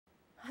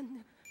안느,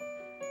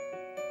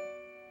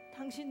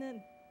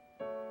 당신은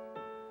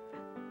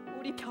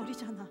우리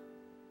별이잖아.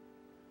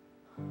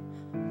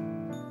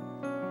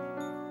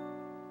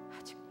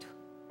 아직도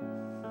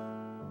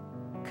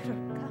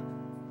그럴까?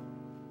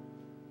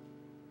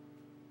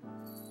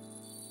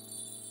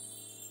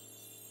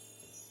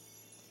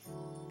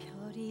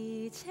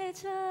 별이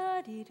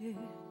제자리를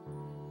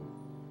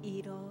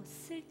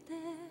잃었을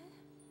때,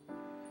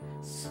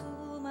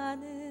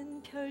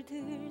 수많은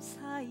별들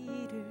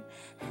사이를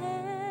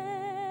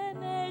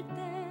헤맬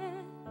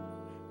때,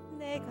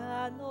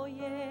 내가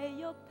너의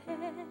옆에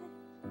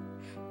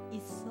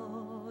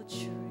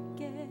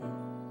있어줄게.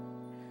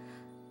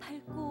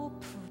 밝고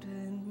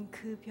푸른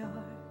그 별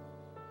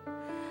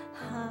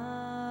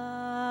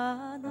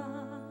하나,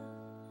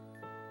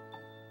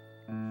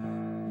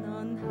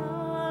 넌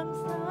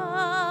항상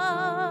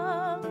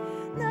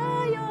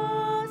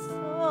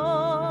나였어.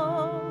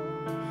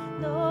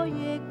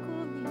 너의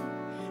꿈이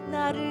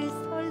나를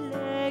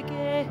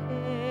설레게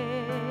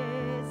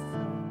했어.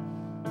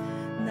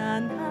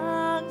 난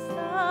항상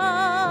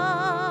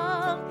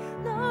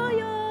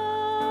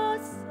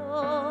너였어.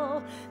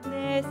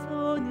 내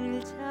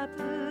손을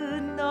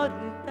잡은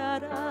너를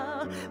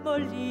따라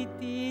멀리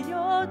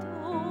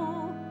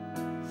뛰어도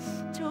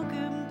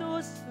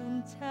조금도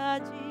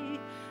숨차지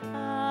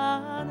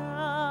않아.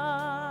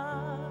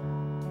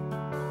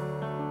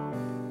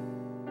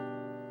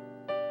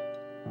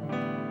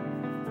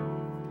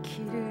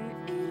 길을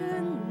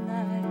잃은 날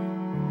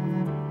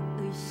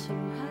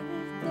의심할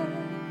때,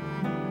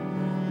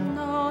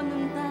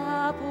 너는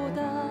나보다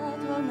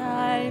더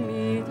날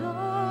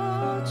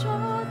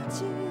믿어줬지.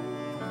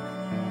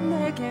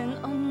 내겐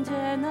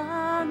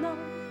언제나 너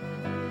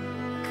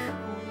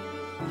크고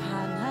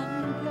환한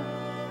별,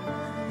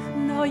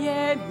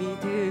 너의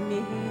믿음이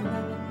날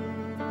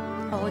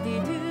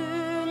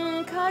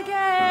어디든 가게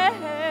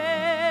해.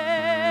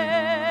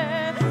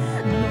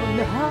 넌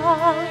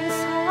항상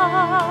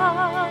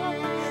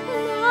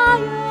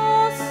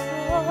나였어.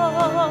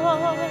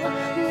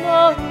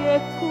 너의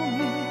꿈이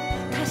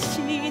다시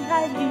날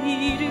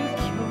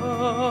일으켰어.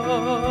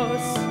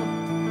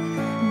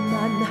 난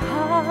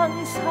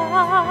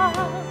항상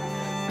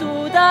또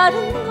다른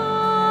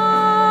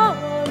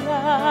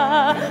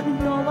거야.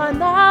 너와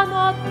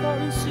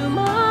나눴던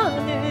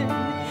수많은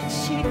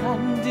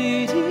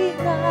시간들이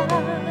날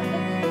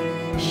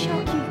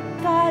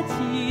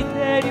여기까지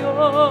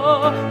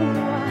데려왔어.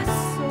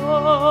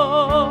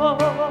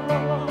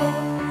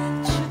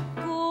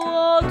 춥고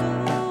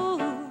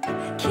어두운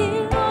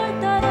길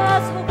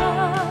따라서 가.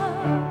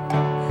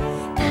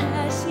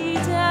 다시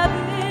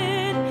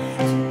잡은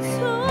두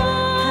손,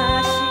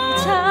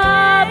 다시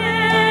잡은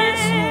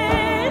손,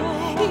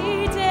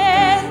 이제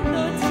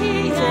놓지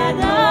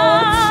않아.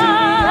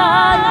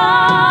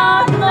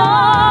 넌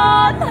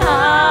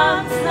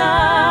항상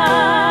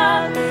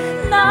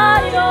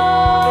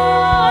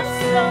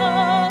나였어.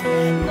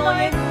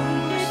 너의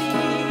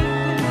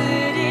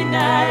꿈들이 날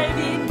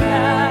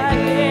빛나게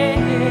해.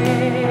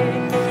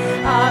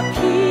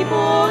 앞이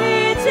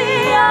보이지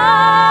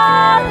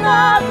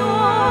않아도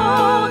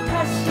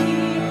다시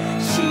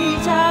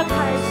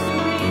시작할 수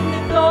있는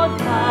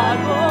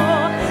거라고.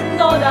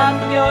 너란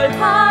별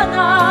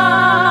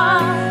하나,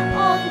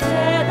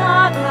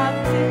 언제나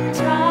같은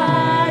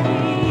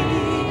자리에.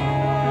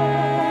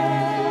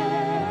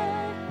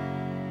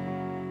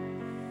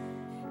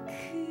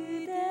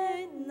 그대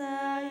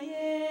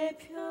나의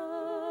별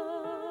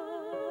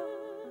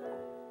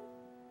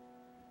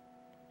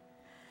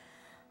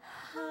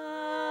하나.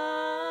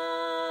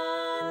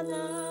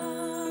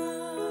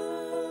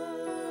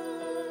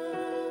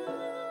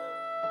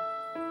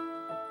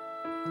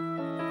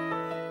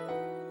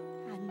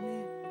 안느,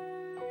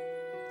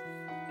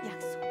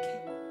 약속해.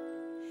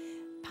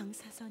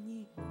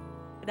 방사선이,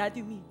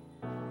 라듐이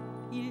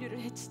인류를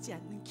해치지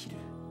않는 길을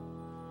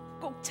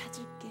꼭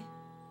찾을게.